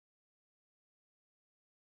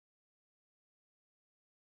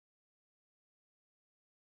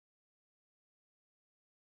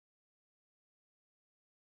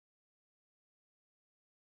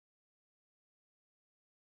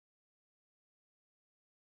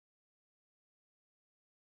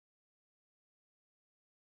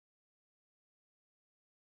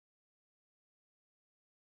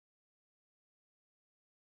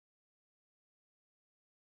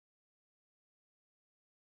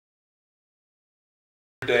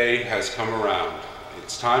Day has come around.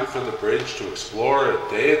 It's time for the bridge to explore a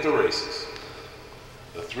day at the races.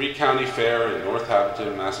 The Three-County Fair in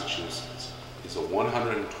Northampton, Massachusetts is a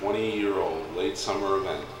 120-year-old late summer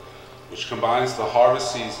event which combines the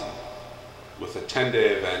harvest season with a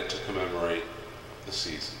 10-day event to commemorate the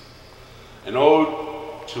season. An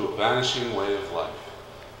ode to a vanishing way of life.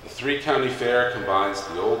 The Three-County Fair combines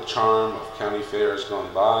the old charm of county fairs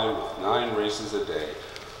gone by with 9 races a day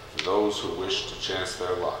for those who wish to chance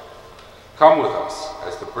their luck. Come with us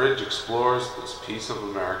as the bridge explores this piece of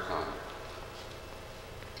Americana.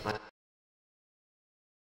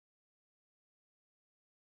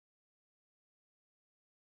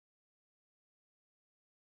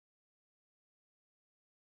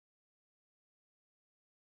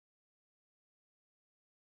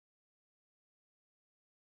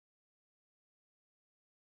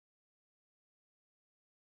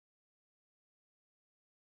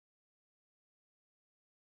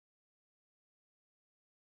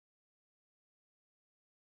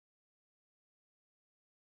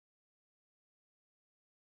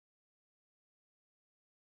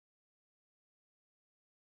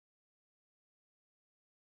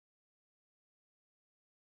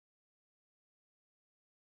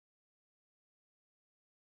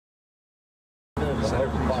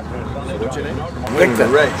 Victor.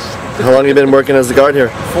 How long have you been working as a guard here?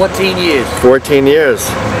 14 years. 14 years.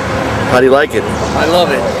 How do you like it? I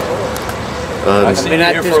love it. I've been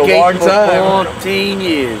at this gate for 14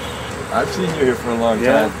 years. I've seen you here for a long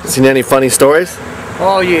time. Seen any funny stories?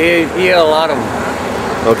 Oh, you hear a lot of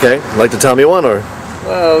them. Okay. Like to tell me one, or?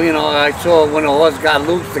 Well, you know, I saw when a horse got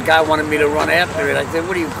loose, the guy wanted me to run after it. I said,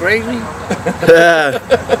 what are you, crazy? Yeah.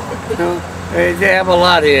 You know, they have a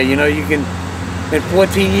lot here. You know, you can, in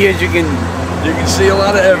 14 years, you can see a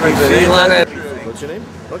lot of everything. See a lot of everything. What's your name?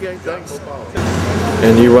 Okay, thanks.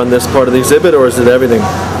 And you run this part of the exhibit, or is it everything?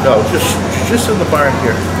 No, just in the barn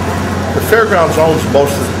here. The fairgrounds owns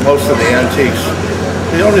most of the antiques.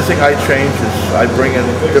 The only thing I change is I bring in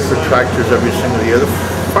different tractors every single year. The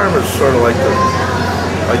farmers sort of like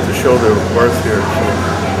to show their worth here.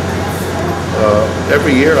 So,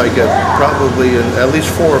 every year I get probably at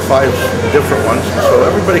least 4 or 5 different ones. So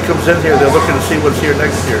everybody comes in here, they're looking to see what's here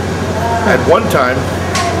next year. At one time,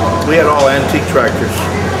 we had all antique tractors.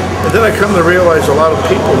 And then I come to realize a lot of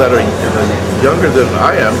people that are younger than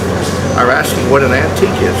I am are asking what an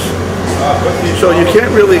antique is. So you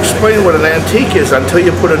can't really explain what an antique is until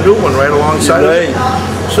you put a new one right alongside it.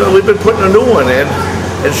 So we've been putting a new one in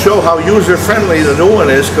and show how user-friendly the new one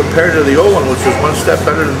is compared to the old one, which was one step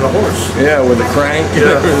better than the horse. Yeah, with the crank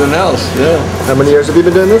and everything else. Yeah. How many years have you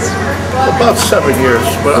been doing this? About 7 years.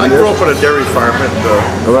 But I grew up on a dairy farm. And,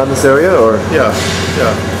 around this area, or? Yeah.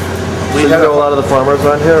 We so you know a lot of the farmers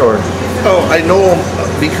around here, or? Oh, I know them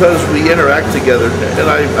because we interact together. And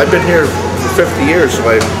I've been here for 50 years, so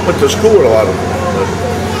I went to school with a lot of them.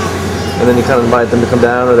 And then you kind of invite them to come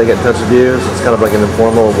down, or they get in touch with you, so it's kind of like an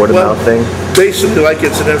informal word-of-mouth thing? Basically, like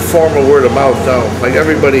it's an informal word-of-mouth now. Like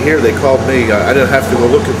everybody here, they called me. I didn't have to go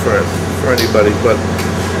looking for anybody, but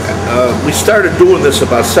we started doing this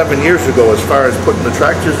about 7 years ago as far as putting the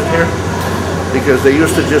tractors in here, because they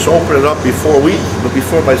used to just open it up before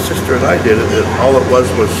my sister and I did it, and all it was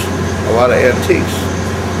a lot of antiques.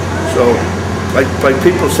 So, like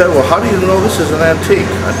people said, well, how do you know this is an antique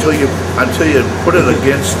until you put it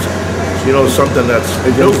against, you know, something that's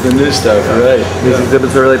new. The new stuff, right? These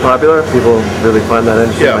exhibits are really popular. People really find that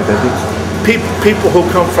interesting. Yeah. Like antiques. People who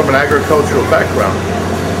come from an agricultural background.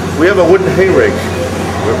 We have a wooden hay rake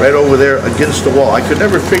right over there against the wall. I could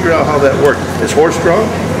never figure out how that worked. It's horse-drawn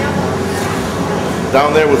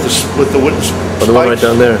down there with the wooden spikes. The one right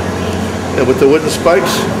down there. Yeah, with the wooden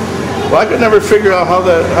spikes. Well, I could never figure out how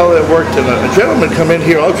that worked. And a gentleman come in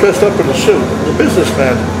here all dressed up in a suit, a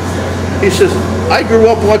businessman. He says, I grew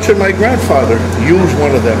up watching my grandfather use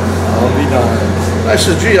one of them. I'll be darned. I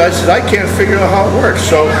said, gee, I can't figure out how it works.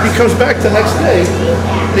 So he comes back the next day,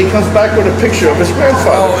 and he comes back with a picture of his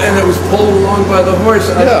grandfather. Oh, and it was pulled along by the horse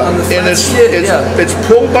on the and skid. It's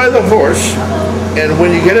pulled by the horse, and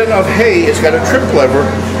when you get enough hay, it's got a trip lever,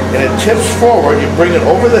 and it tips forward. You bring it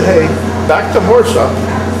over the hay, back the horse up,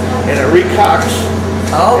 and it recocks.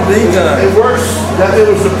 I'll be darned. It works. It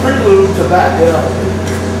was the prelude to that.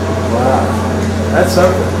 Wow, that's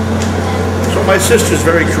something. So my sister's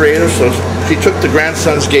very creative, so she took the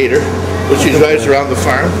grandson's gator, which she drives around the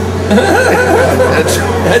farm.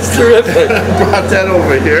 That's terrific. Brought that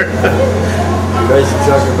over here. You guys are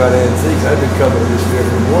talking about antiques. I've been coming to this fair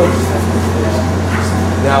for more than 50 years.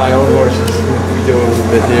 Now I own horses. We do a little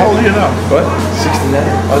bit here. How old are you now? What? 69.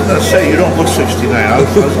 I was going to say, you don't look 69. I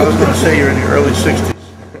was going to say you're in your early 60s.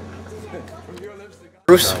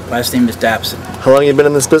 Bruce, last name is Dabson. How long have you been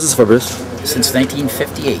in this business for, Bruce? Since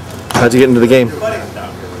 1958. How'd you get into the game?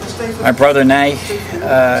 My brother and I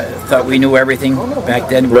thought we knew everything back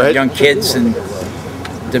then. We were young kids, and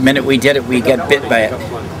the minute we did it, we got bit by it.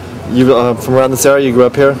 You from around this area? You grew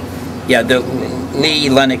up here? Yeah, the Lee,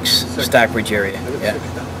 Lennox, Stockbridge area. Yeah.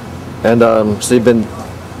 And so you've been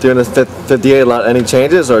doing this 58 a lot. Any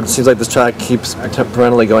changes, or it seems like this track keeps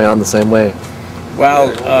perennially going on the same way?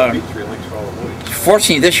 Well,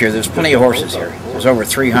 fortunately this year there's plenty of horses here. There's over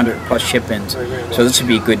 300 plus ship-ins, so this would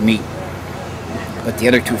be a good meet. But the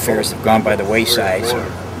other two fairs have gone by the wayside, so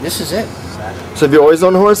this is it. So have you always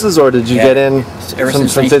owned horses, or did you get in ever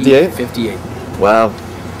since 58? 58. Wow.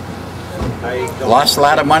 Lost a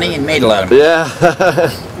lot of money and made a lot of money. Yeah.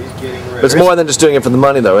 It's more than just doing it for the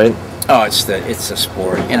money, though, right? Oh, it's a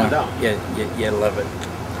sport. You know, you love it.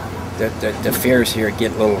 The fairs here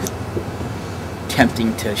get a little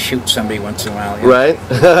tempting to shoot somebody once in a while. Right.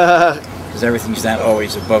 Because everything's not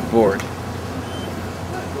always above board.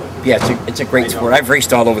 Yeah, it's a great sport. I've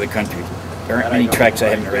raced all over the country. There aren't many tracks I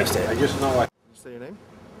haven't raced at. Say your name?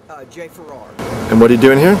 Jay Farrar. And what are you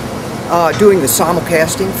doing here? Doing the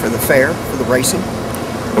simulcasting for the fair, for the racing.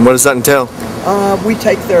 And what does that entail? We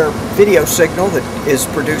take their video signal that is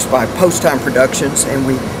produced by Post Time Productions, and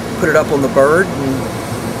we put it up on the bird, and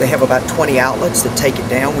they have about 20 outlets that take it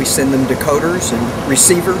down. We send them decoders and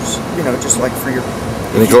receivers, you know, just like for your...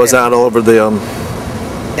 And it goes out all over the...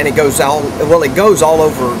 And it goes all, well, it goes all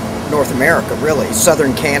over North America, really.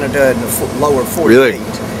 Southern Canada and the lower 48. Really?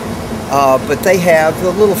 But they have a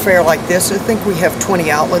little fair like this. I think we have 20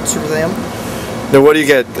 outlets for them. Now, what do you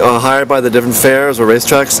get? Hired by the different fairs or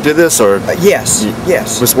racetracks to do this, or? Yes,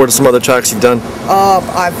 yes. What are some other tracks you've done?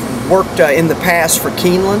 I've worked in the past for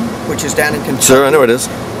Keeneland, which is down in Kentucky. Sure, I know it is.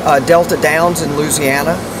 Delta Downs in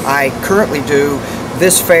Louisiana. I currently do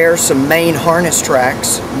this fair, some Maine harness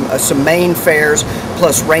tracks, some Maine fairs,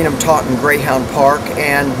 plus Raynham Taunton Greyhound Park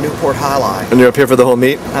and Newport High Life. And you're up here for the whole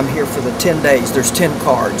meet? I'm here for the 10 days. There's 10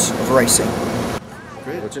 cards of racing.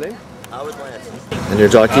 Great. What's your name? Howard Lance. And you're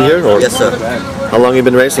a jockey here? Or? Yes, sir. How long have you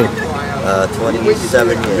been racing?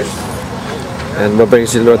 27 years. And what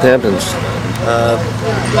brings you to Northamptons?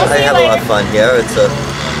 I have a lot of fun here. It's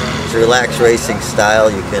a relaxed racing style.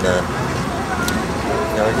 You can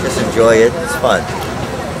you know, just enjoy it. It's fun.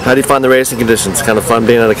 How do you find the racing conditions? Kind of fun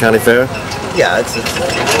being at a county fair? Yeah, they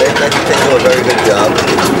do a very good job.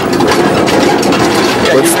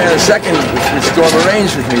 Yeah, you ran a second with Storm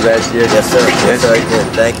Arrange with me last year. Yes, sir. Yes, sir, I did.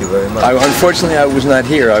 Thank you very much. Unfortunately, I was not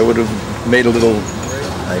here. I would have made a little.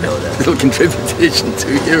 I know that. Little contribution to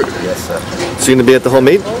you. Yes, sir. So you going to be at the whole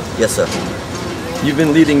meet? Yes, sir. You've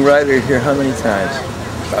been leading rider here how many times?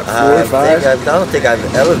 About 4 or 5? I don't think I've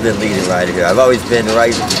ever been leading rider here. I've always been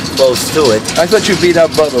right close to it. I thought you beat out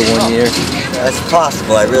Bubba one year. That's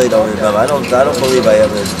possible. I really don't remember. I don't believe I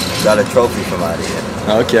ever got a trophy from out of here.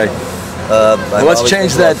 Okay. Well, let's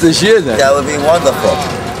change that this year then. That would be wonderful.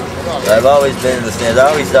 I've always been in the stands.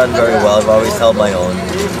 I've always done very well. I've always held my own.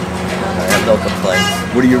 I have no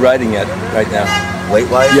complaints. What are you riding at right now?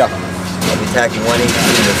 Weight-wise? Yeah. I'll be tacking 118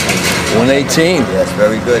 this week. 118? Yes,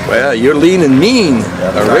 very good. Well, you're lean and mean.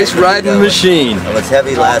 A race riding machine. I was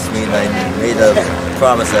heavy last meet, and I made a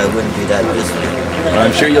promise that I wouldn't be that this week.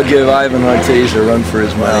 I'm sure you'll give Ivan Ortiz a run for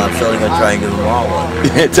his money. Well, I'm certainly going to try and give them all one.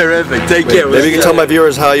 Terrific. Take care. Maybe you can tell my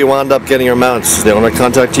viewers how you wound up getting your mounts. They want to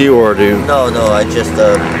contact you, or do you? No, I just,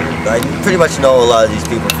 I pretty much know a lot of these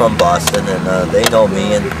people from Boston, and they know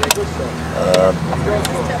me, and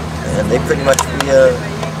they pretty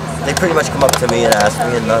much come up to me and ask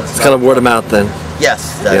me, and it's kind of word of mouth then.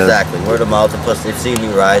 Yes, exactly. Word of mouth, and plus they've seen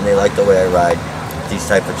me ride, and they like the way I ride these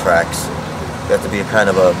type of tracks. You have to be a kind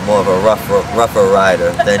of more of a rougher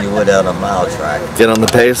rider than you would on a mile track. Get on the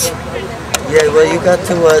pace. Yeah, well, you got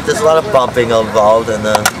to. There's a lot of bumping involved, and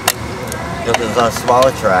you know, 'cause it's on a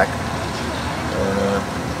smaller track.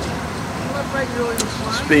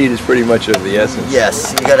 Speed is pretty much of the essence.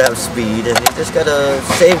 Yes, you got to have speed, and you just got to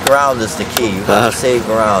save ground is the key. You got to save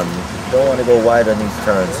ground. You don't want to go wide on these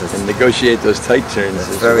turns. And negotiate those tight turns it's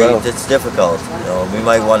as well. It's difficult. You know, we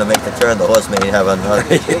might want to make the turn. The horse may have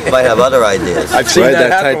might have other ideas. I've seen that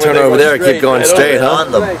tight turn over there. Keep going straight, huh?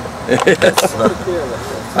 On them.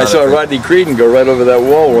 I saw Rodney Creedon go right over that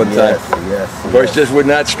wall one time. Yes. The horse just would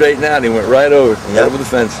not straighten out. He went right over the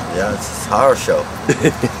fence. Yeah, it's a horror show.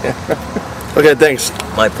 Okay, thanks.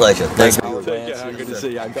 My pleasure. Thank you. Good to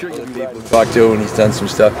see you. I'm sure you'll be able to talk to him, and he's done some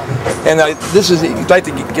stuff. And you'd like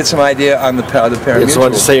to get some idea on the Parimutuel. Just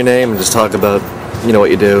wanted to say your name and just talk about, you know,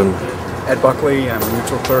 what you do. Ed Buckley, I'm a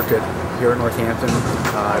mutual clerk here in Northampton.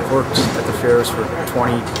 I've worked at the fairs for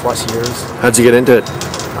 20 plus years. How'd you get into it?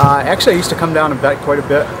 Actually, I used to come down and bet quite a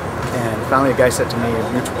bit, and finally a guy said to me,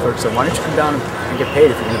 a mutual clerk said, why don't you come down and get paid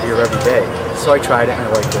if you're going to be here every day? So I tried it and I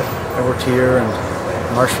liked it. I worked here and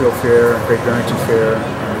Marshfield Fair, and Great Barrington Fair,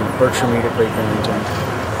 and Berkshire Meet at Great Barrington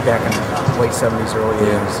back in the late 70s, early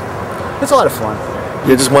 80s. It's a lot of fun.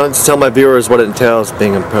 You just wanted to tell my viewers what it entails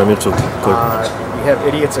being a pari-mutuel clerk. You have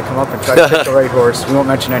idiots that come up and try to pick the right horse. We won't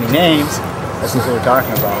mention any names. That's what we're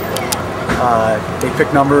talking about. They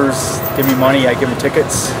pick numbers, give me money, I give them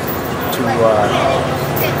tickets to,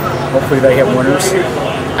 hopefully they have winners.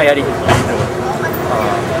 Hi Eddie.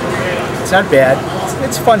 It's not bad.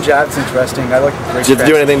 It's a fun job, it's interesting. I like the race. Did you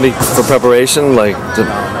do anything for preparation? Like, do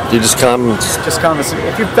you just come? Just come. If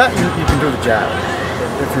you bet, you can do the job.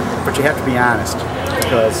 But you have to be honest,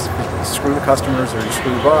 because if you screw the customers or you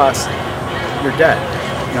screw the boss, you're dead.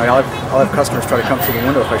 You know, I'll have customers try to come through the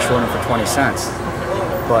window if I short them for 20 cents.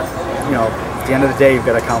 But, you know, at the end of the day, you've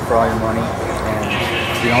got to account for all your money, and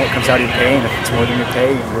you know, it comes out of your pay, and if it's more than you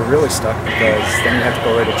pay, you're really stuck, because then you have to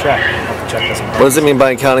go write a check. The check doesn't pay. What does it mean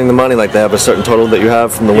by counting the money? Like they have a certain total that you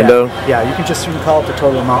have from the window? Yeah, you can call up the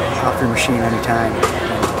total amount off your machine anytime,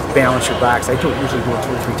 and balance your box. I usually do it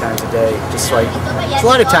 2 or 3 times a day, just so a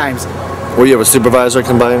lot of times. Will you have a supervisor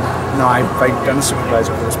combine? No, I've done a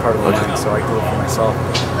supervisor for this part of the line, so I do it for myself.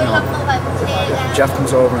 You know, if Jeff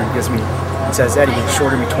comes over and gives me, and says, Eddie, you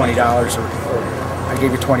shorted me $20, or I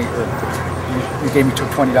gave you 20, or you gave me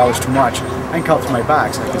 $20 too much, I can call through my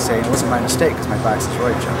box and I can say, it wasn't my mistake because my box is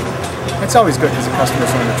right, Jeff. It's always good because the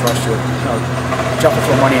customers learn to trust you. You know, Jeff will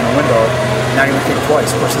throw money in the window, not even think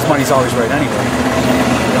twice. Of course, his money's always right anyway.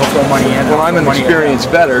 He'll throw money in. Well, I'm an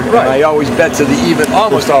experienced bettor, and I always bet to the even,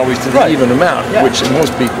 almost always to the even amount, which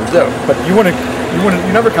most people do. But you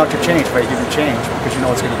never count your change by giving change because you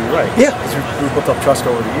know it's going to be right. Yeah. Because we've built up trust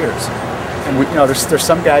over the years, and you know, there's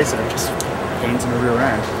some guys that are just pains in the rear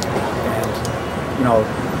end, and you know.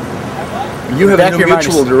 You have a new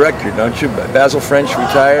mutual director, don't you? Basil French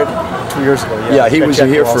retired 2 years ago. Yeah, he was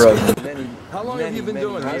here for many. How long have you been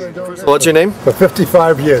doing this? What's your name? For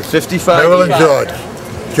 55 years. 55 Maryland years.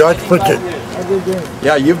 George Pritchett.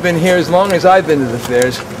 Yeah, you've been here as long as I've been to the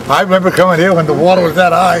fairs. I remember coming here when the water was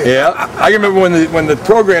that high. Yeah, I remember when the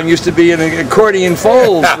program used to be in accordion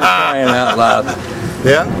folds, for crying out loud.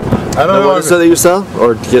 Yeah, I don't know. What is it that you sell?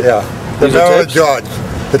 Or get, the Maryland George,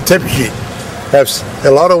 the tip sheet. Have a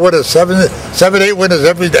lot of winners, 7, 8 winners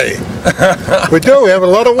every day. We do. We have a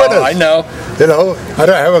lot of winners. Oh, I know. You know, I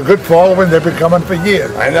have a good following. They've been coming for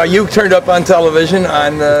years. I know. You turned up on television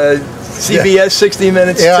on CBS 60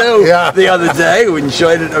 Minutes too the other day. We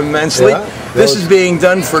enjoyed it immensely. This is being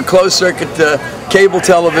done for closed circuit cable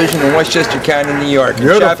television in Westchester County, New York, in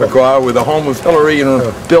Chappaqua, with the home of Hillary and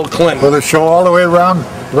Bill Clinton. Will it show all the way around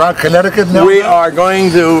Connecticut now? We are going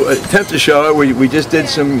to attempt to show it. We just did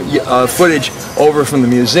some footage over from the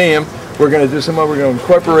museum. We're going to do some more. We're going to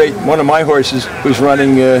incorporate one of my horses who's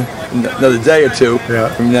running another day or two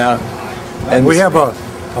from now. And we have a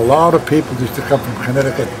lot of people used to come from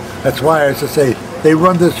Connecticut. That's why I used to say they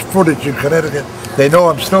run this footage in Connecticut. They know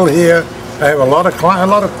I'm still here. I have a lot of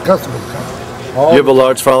customers coming. You have a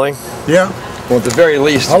large following? Yeah. Well, at the very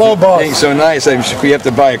least, hello, boss. Being so nice, we have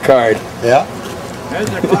to buy a card. Yeah.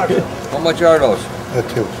 How much are those?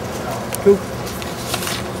 2.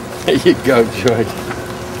 There you go, George.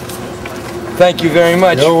 Thank you very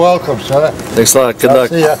much. You're welcome, sir. Thanks a lot. Good luck.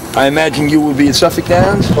 See ya. I imagine you will be at Suffolk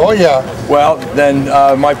Downs? Oh, yeah. Well, then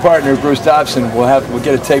my partner, Bruce Dobson, we'll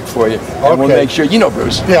get a tape for you. And we'll make sure, you know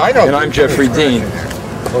Bruce. Yeah, I know. And I'm Jeffrey Dean.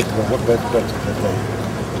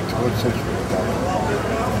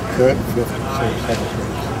 Good, 5th, 6th,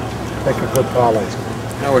 7th. Make a good parlay.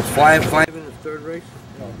 Now it's 5 in the third race?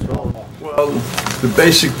 Well, the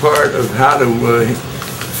basic part of how to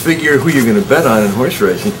figure who you're going to bet on in horse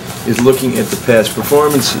racing is looking at the past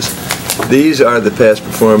performances. These are the past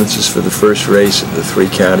performances for the first race of the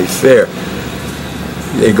 3-county fair.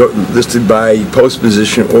 They go listed by post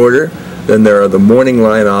position order. Then there are the morning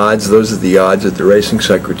line odds. Those are the odds that the racing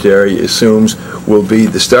secretary assumes will be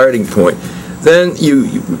the starting point. Then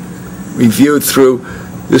you review through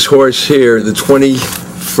this horse here, the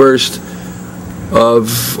 21st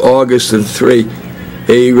of August of 3.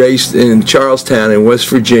 He raced in Charlestown in West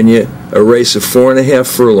Virginia, a race of 4.5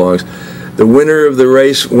 furlongs. The winner of the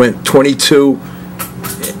race went 22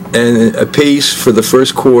 and a piece for the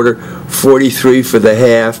first quarter, 43 for the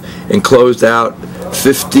half, and closed out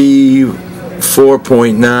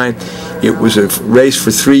 54.9. It was a race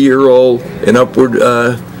for 3-year-old and upward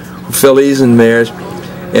fillies and mares,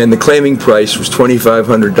 and the claiming price was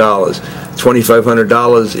 $2,500.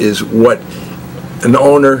 $2,500 is what an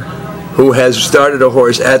owner who has started a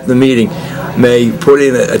horse at the meeting may put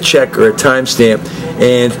in a check or a timestamp,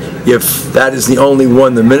 And if that is the only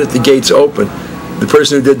one, the minute the gates open, the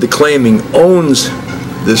person who did the claiming owns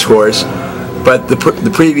this horse, but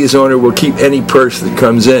the previous owner will keep any purse that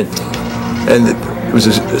comes in. And it was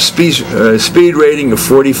a speed rating of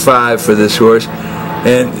 45 for this horse,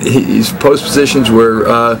 and his post positions were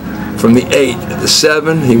from the 8 at the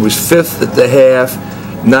 7. He was 5th at the half,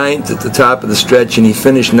 9th at the top of the stretch, and he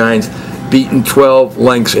finished 9th, beaten 12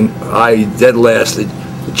 lengths, and dead last. The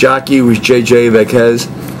jockey was J.J. Vekes.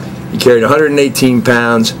 He carried 118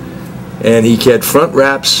 pounds, and he had front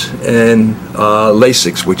wraps and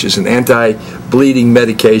Lasix, which is an anti-bleeding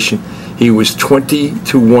medication. He was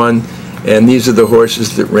 20-1, and these are the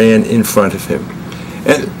horses that ran in front of him.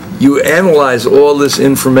 And you analyze all this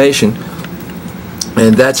information,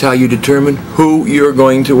 and that's how you determine who you're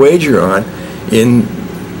going to wager on in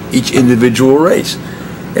each individual race.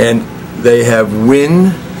 And they have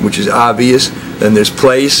win, which is obvious. Then there's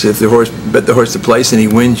place. If the horse bet the horse to place and he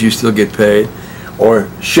wins, you still get paid. Or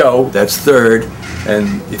show, that's third.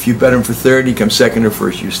 And if you bet him for third, he comes second or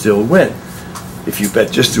first, you still win. If you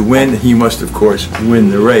bet just to win, he must, of course, win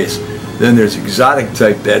the race. Then there's exotic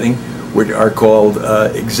type betting, which are called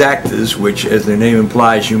exactas, which, as their name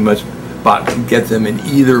implies, you must get them in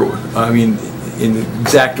in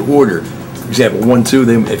exact order. For example,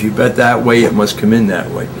 1-2, if you bet that way, it must come in that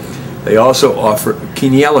way. They also offer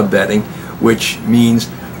quiniela betting, which means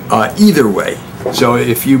either way. So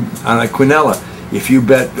if you, on a quinella, if you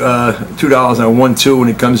bet $2 on 1-2 and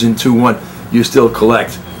it comes in 2-1, you still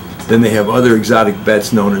collect. Then they have other exotic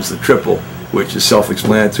bets known as the triple, which is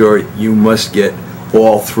self-explanatory. You must get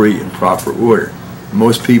all three in proper order.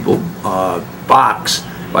 Most people box.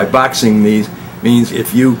 By boxing these means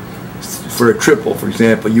if you, for a triple, for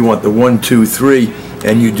example, you want the 1, 2, 3,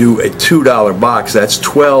 and you do a $2 box, that's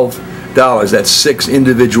 $12. That's 6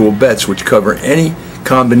 individual bets, which cover any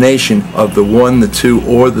combination of the 1, the 2,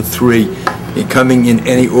 or the 3 coming in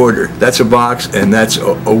any order. That's a box, and that's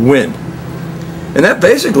a win. And that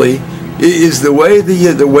basically is the way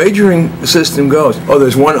the wagering system goes. Oh,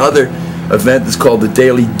 there's one other event that's called the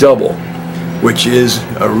Daily Double, which is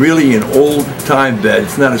really an old-time bet.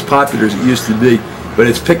 It's not as popular as it used to be, but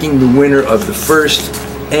it's picking the winner of the first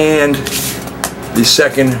and the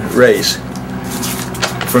second race.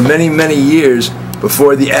 For many, many years,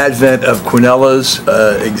 before the advent of quinellas,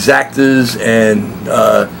 exactas, and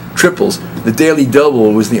triples, the Daily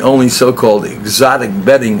Double was the only so-called exotic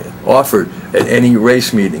betting offered at any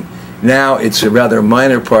race meeting. Now it's a rather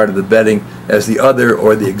minor part of the betting, as the other,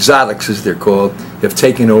 or the exotics as they're called, have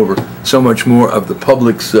taken over so much more of the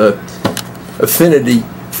public's affinity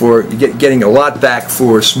for getting a lot back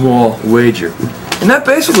for a small wager. And that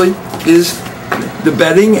basically is the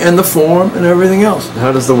betting and the form and everything else.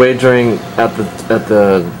 How does the wagering at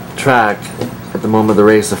the track at the moment of the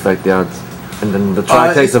race affect the odds? And then the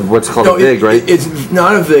track takes what's called a vig, right? It's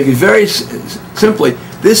not a vig. It's very simply,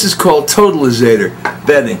 this is called totalizator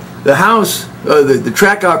betting. The house, the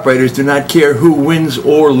track operators do not care who wins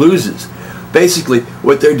or loses. Basically,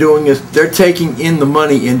 what they're doing is they're taking in the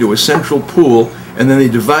money into a central pool, and then they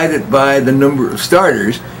divide it by the number of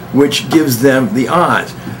starters, which gives them the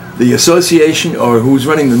odds. The association, or who's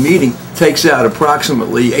running the meeting, takes out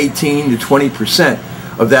approximately 18 to 20%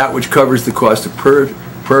 of that, which covers the cost of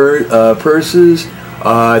purses,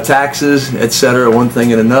 taxes, etc., one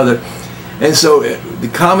thing and another. And so the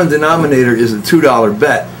common denominator is a $2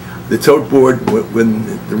 bet. The tote board, when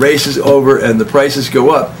the race is over and the prices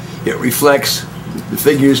go up, it reflects the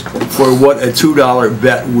figures for what a $2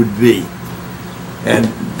 bet would be. And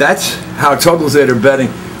that's how totalizator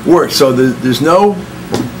betting works. So there's no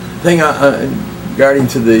thing regarding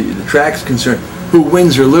to the track's concern who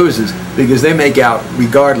wins or loses, because they make out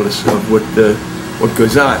regardless of what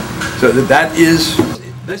goes on. So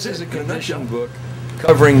this is a condition book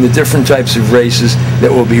covering the different types of races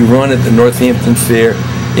that will be run at the Northampton Fair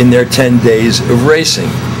in their 10 days of racing.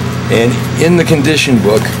 And in the condition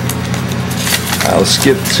book, I'll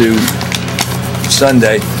skip to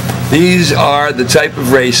Sunday, these are the type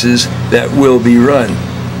of races that will be run.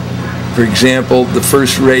 For example, the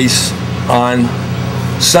first race on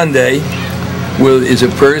Sunday is a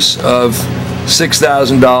purse of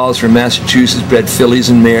 $6,000 for Massachusetts bred fillies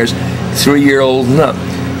and mares, 3-year-old and up.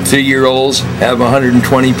 3-year-olds have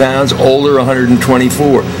 120 pounds, older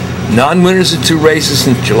 124. Non-winners of 2 races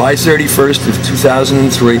since July 31st of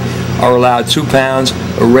 2003 are allowed 2 pounds.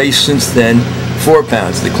 A race since then, 4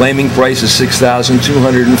 pounds. The claiming price is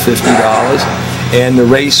 $6,250, and the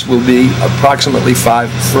race will be approximately 5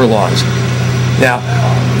 furlongs. Now,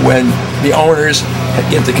 when the owners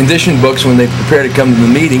get the condition books, when they prepare to come to the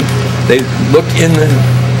meeting, they look in the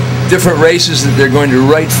different races that they're going to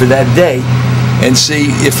write for that day, and see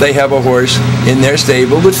if they have a horse in their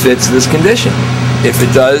stable that fits this condition. If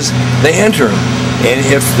it does, they enter him. And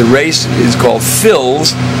if the race is called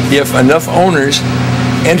fills, if enough owners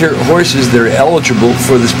enter horses that are eligible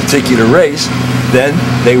for this particular race, then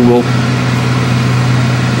they will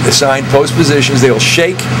assign post positions. They'll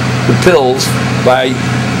shake the pills,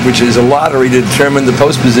 which is a lottery to determine the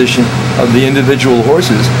post position of the individual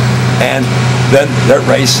horses, and then that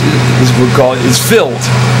race is filled.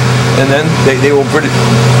 And then they will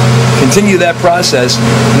continue that process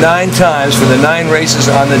 9 times for the 9 races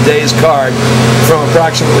on the day's card, from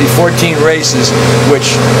approximately 14 races,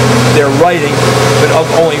 which they're writing, but of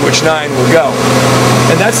only which 9 will go.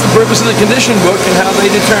 And that's the purpose of the condition book and how they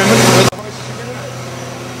determine whether the horse is going to.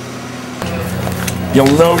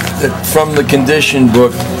 You'll note that from the condition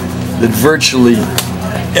book that virtually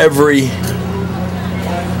every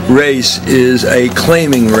race is a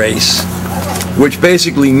claiming race, which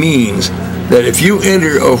basically means that if you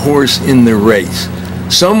enter a horse in the race,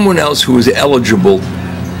 someone else who is eligible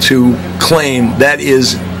to claim, that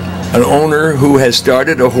is an owner who has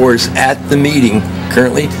started a horse at the meeting,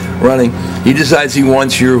 currently running, he decides he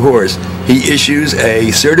wants your horse. He issues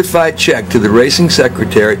a certified check to the racing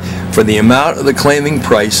secretary for the amount of the claiming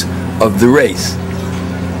price of the race.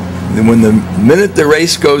 And when the minute the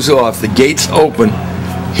race goes off, the gates open,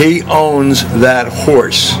 he owns that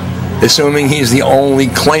horse, assuming he's the only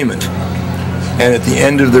claimant. And at the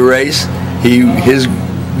end of the race, his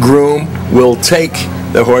groom will take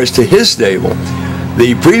the horse to his stable.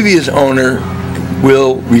 The previous owner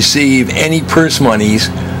will receive any purse monies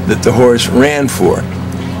that the horse ran for.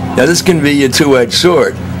 Now this can be a two-edged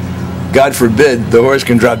sword. God forbid the horse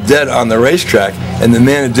can drop dead on the racetrack and the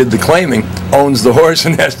man who did the claiming owns the horse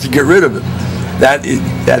and has to get rid of it. That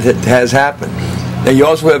has happened. Now you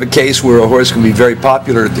also have a case where a horse can be very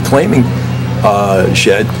popular at the claiming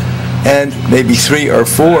shed, and maybe 3 or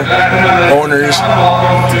 4 owners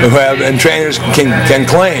who have, and trainers can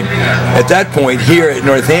claim. At that point, here at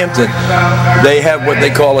Northampton, they have what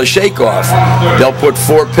they call a shake-off. They'll put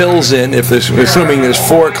 4 pills in, assuming there's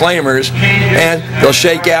 4 claimers, and they'll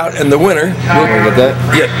shake out, and the winner.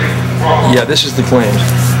 Yeah, this is the claims.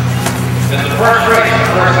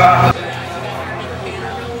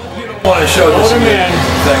 I want to show this thing.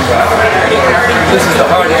 This is the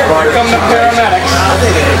hardest part. Come the paramedics. I think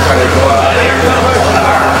they try to go out.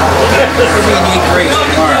 This is a unique race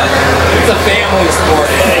tomorrow. It's a family sport.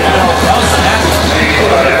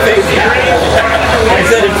 I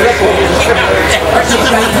said it's triple.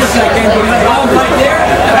 Right there.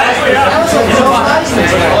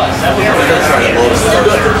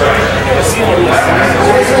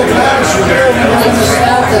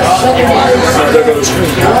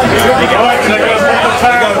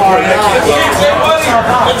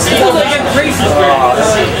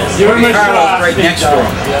 Right next to him.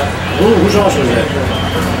 Who's also there?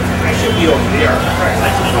 I should be over there.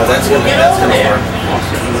 Oh, that's gonna work.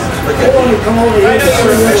 Come over here.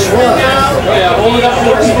 Yeah, hold it up to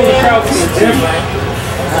the crowd.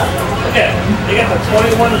 Yeah, they got the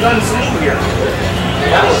 21 guns in here.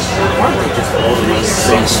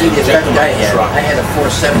 See the effect I had a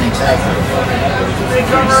 4.7 exactly. I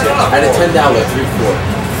had a $10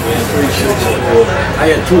 3.4. I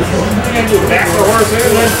had 2 for it. Back the horse in,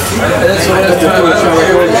 that's what I have to do.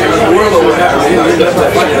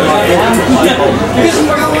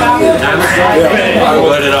 I will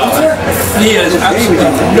let it off. He is absolutely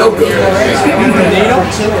no good.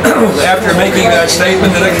 After making that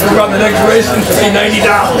statement, the next race and pay $90.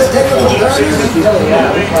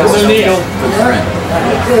 It's a needle.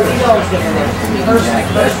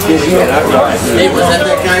 Hey, was that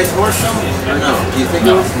guy's horse? Or no? Do you think?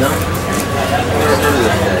 No. I've never heard of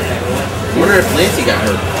this guy. I wonder if Nancy got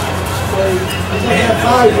hurt.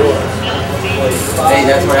 Hey,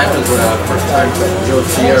 that's what happens when first time Joe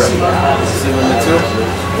Sierra. See when the 2?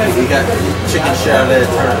 He got chicken shit out of that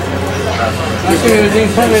turn.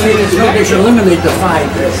 They should eliminate the 5. I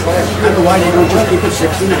don't know why they don't just keep it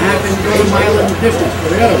 6.5 and go a mile in the distance for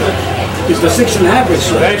the other one. Because the 6.5 is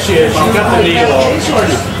so. There she is. She got the needle.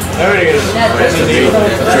 There it is. That's the needle.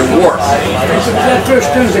 That's your warp. That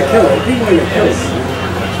first turns a killer. People are killers.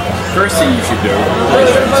 First thing you should do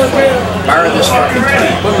is borrow this fucking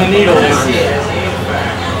thing. Put the needle in.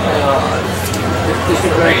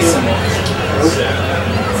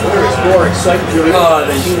 More excitement. Oh,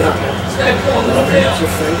 they should.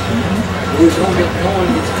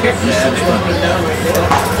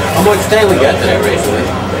 How much time we got to that race?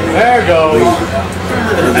 There goes.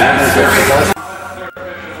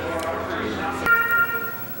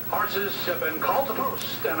 Horses have been called to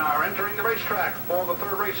post and are entering the racetrack for the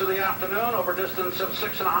third race of the afternoon over distance of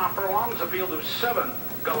 6.5 furlongs, a field of 7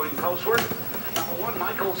 going postward. Number 1,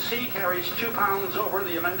 Michael C. carries 2 pounds over,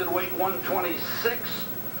 the amended weight 126.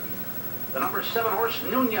 The number 7 horse,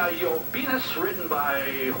 Nunya Yobinas, ridden by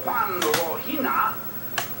Juan Rojina.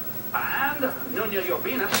 And Nunya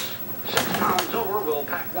Yobinas, 6 pounds over, will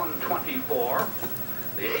pack 124.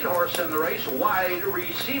 The 8 horse in the race, Wide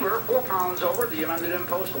Receiver, 4 pounds over, the amended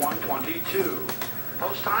impost 122.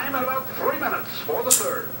 Post time at about 3 minutes for the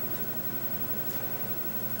third.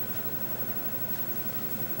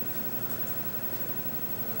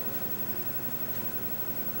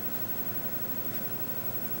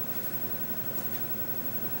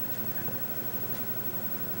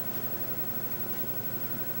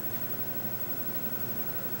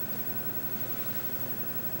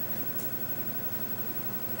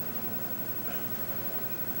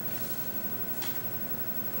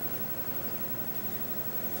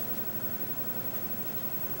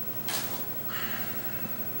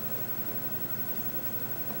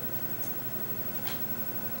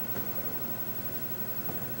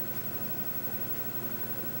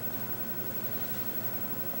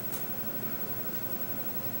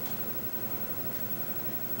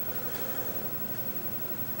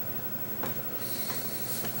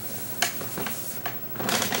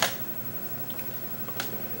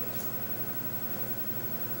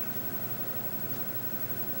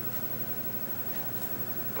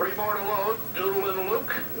 Three more to load, Doodle and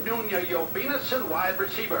Luke, Nunya Yobinas, and Wide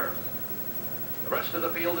Receiver. The rest of the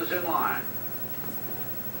field is in line.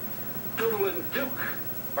 Doodle and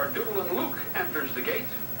Luke enters the gate,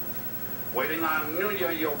 waiting on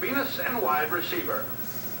Nunya Yobinas and Wide Receiver.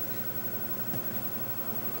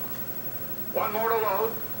 One more to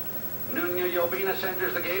load, Nunya Yobinas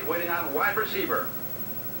enters the gate, waiting on Wide Receiver.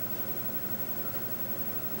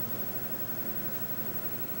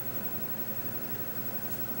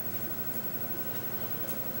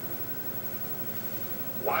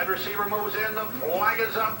 Wide Receiver moves in, the flag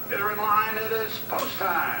is up, they're in line, it is post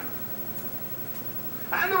time.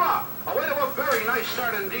 And they're off. Away to a very nice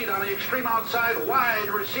start indeed on the extreme outside, Wide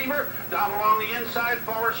Receiver. Down along the inside,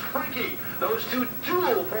 Forrest Frankie. Those two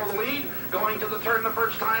duel for the lead. Going to the turn the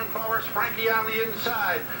first time, Forrest Frankie on the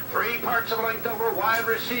inside. 3 parts of a length over Wide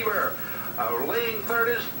Receiver. Laying third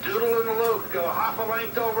is Doodle and Luke. A half a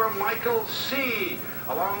length over Michael C.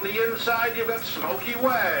 Along the inside, you've got Smoky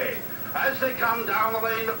Way. As they come down the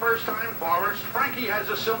lane the first time, Forrest Frankie has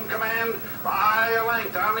assumed command by a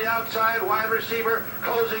length on the outside. Wide Receiver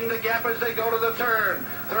closing the gap as they go to the turn.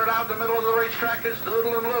 Third out the middle of the racetrack is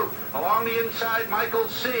Doodle and Luke. Along the inside, Michael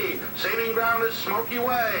C. Saving ground is Smoky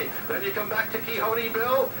Way. Then you come back to Quixote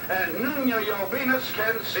Bill, and Nunya Yobinas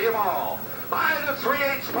can see them all. By the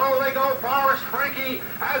 3/8 pole they go. Forrest Frankie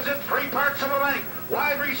has it 3 parts of a length.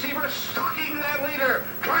 Wide Receiver stalking that leader,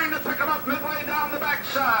 trying to pick him up midway down the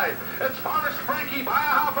backside. It's Forrest Frankie by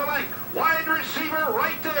a half a length. Wide Receiver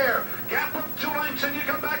right there. Gap of 2 lengths, and you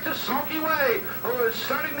come back to Smoky Way, who is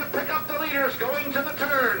starting to pick up the leaders going to the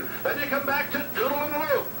turn. Then you come back to Doodle and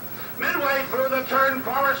Luke. Midway through the turn,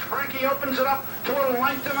 Forrest Frankie opens it up to a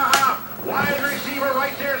length and a half. Wide Receiver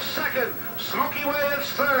right there second. Smoky Way is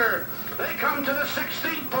third. They come to the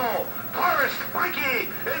 16th pole. Forrest Frankie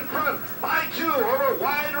in front by 2 over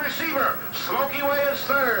Wide Receiver. Smoky Way is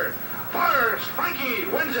third. Forrest Frankie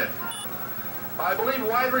wins it. I believe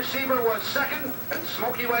Wide Receiver was second and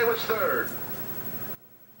Smoky Way was third.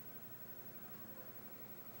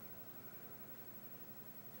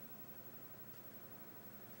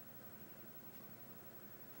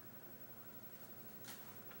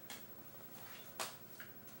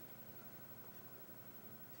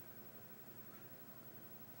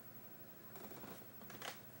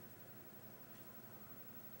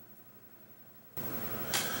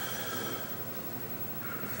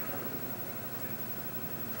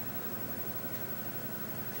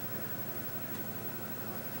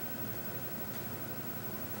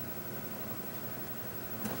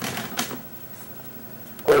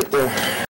 Right there.